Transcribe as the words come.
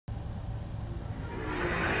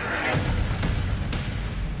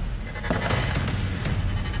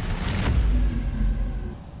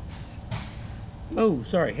Oh,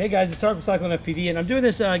 sorry. Hey guys, it's Tarek with CycloneFPV, and I'm doing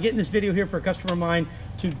this, getting this video here for a customer of mine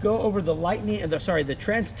to go over the Lightning, the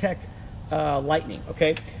Transtec Lightning.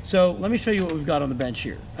 Okay, so let me show you what we've got on the bench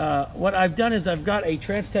here. What I've done is I've got a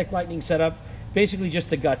Transtec Lightning set up, basically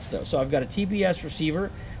just the guts though. So I've got a TBS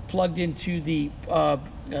receiver plugged into the,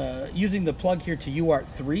 using the plug here to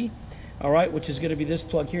UART3, all right, which is going to be this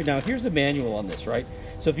plug here. Now here's the manual on this, right?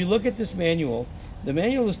 So if you look at this manual, the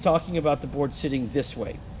manual is talking about the board sitting this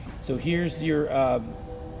way. So here's your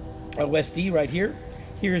OSD right here.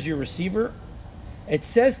 Here's your receiver. It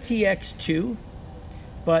says TX2,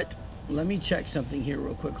 but let me check something here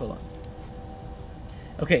real quick. Hold on.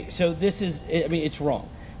 Okay, so this is, I mean, it's wrong.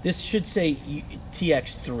 This should say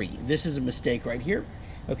TX3. This is a mistake right here.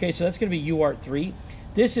 Okay, so that's going to be UART3.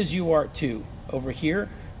 This is UART2 over here,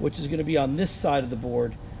 which is going to be on this side of the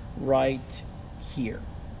board right here.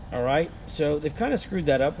 All right, so they've kind of screwed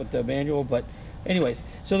that up with the manual, but anyways,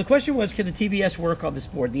 so the question was, can the TBS work on this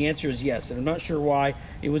board? The answer is yes, and I'm not sure why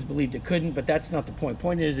it was believed it couldn't, but that's not the point.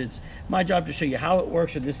 Point is, it's my job to show you how it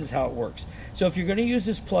works, and this is how it works. So if you're going to use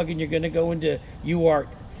this plug and you're going to go into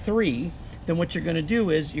UART3, then what you're going to do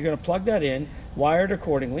is you're going to plug that in, wire it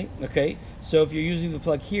accordingly, okay? So if you're using the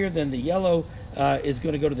plug here, then the yellow is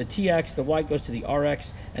going to go to the TX, the white goes to the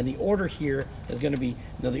RX, and the order here is going to be,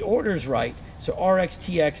 now the order is right, so RX,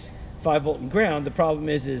 TX, 5 volt and ground. The problem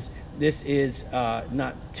is this is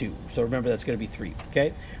not 2, so remember that's going to be 3,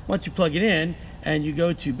 okay? Once you plug it in and you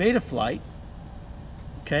go to beta flight,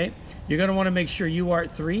 okay, you're going to want to make sure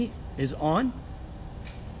UART3 is on.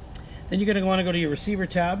 Then you're going to want to go to your receiver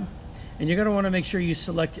tab, and you're going to want to make sure you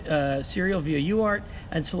select serial via UART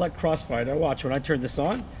and select Crossfire. Now watch, when I turn this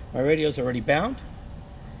on, my radio's already bound,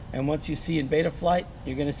 and once you see in beta flight,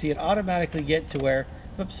 you're going to see it automatically get to where,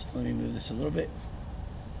 oops, let me move this a little bit.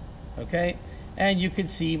 Okay, and you can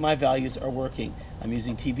see my values are working. I'm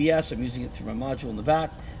using TBS, I'm using it through my module in the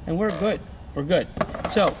back, and we're good. We're good.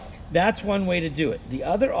 So that's one way to do it. The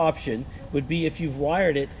other option would be if you've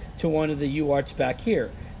wired it to one of the UARTs back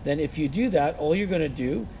here. Then if you do that, all you're going to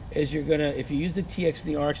do is you're going to, if you use the TX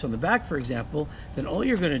and the RX on the back, for example, then all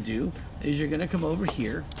you're going to do is you're going to come over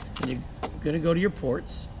here and you're going to go to your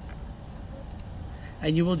ports,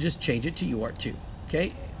 and you will just change it to UART2.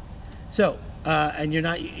 Okay, so and you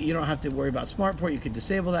don't have to worry about smart port. You can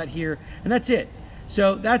disable that here, and that's it.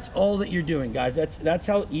 So that's all that you're doing, guys. That's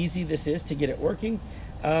how easy this is to get it working,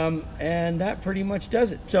 and that pretty much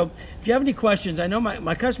does it. So if you have any questions, I know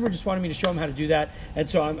my customer just wanted me to show him how to do that, and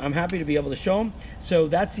so I'm happy to be able to show him. So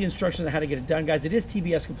that's the instructions on how to get it done, guys. It is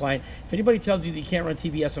TBS compliant. If anybody tells you that you can't run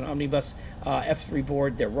TBS on Omnibus F3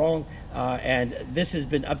 board, they're wrong. And this has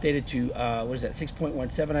been updated to what is that,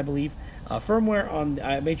 6.17, I believe, firmware.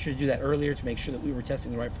 I made sure to do that earlier to make sure that we were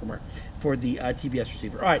testing the right firmware for the TBS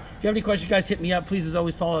receiver. All right, if you have any questions, guys, hit me up. Please, as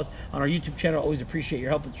always, follow us on our YouTube channel. Always appreciate your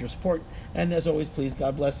help and your support. And as always, please,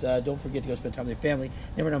 God bless. Don't forget to go spend time with your family.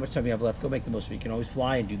 Never know how much time you have left. Go make the most of it. You can always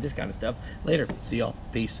fly and do this kind of stuff. Later. See y'all.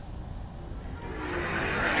 Peace.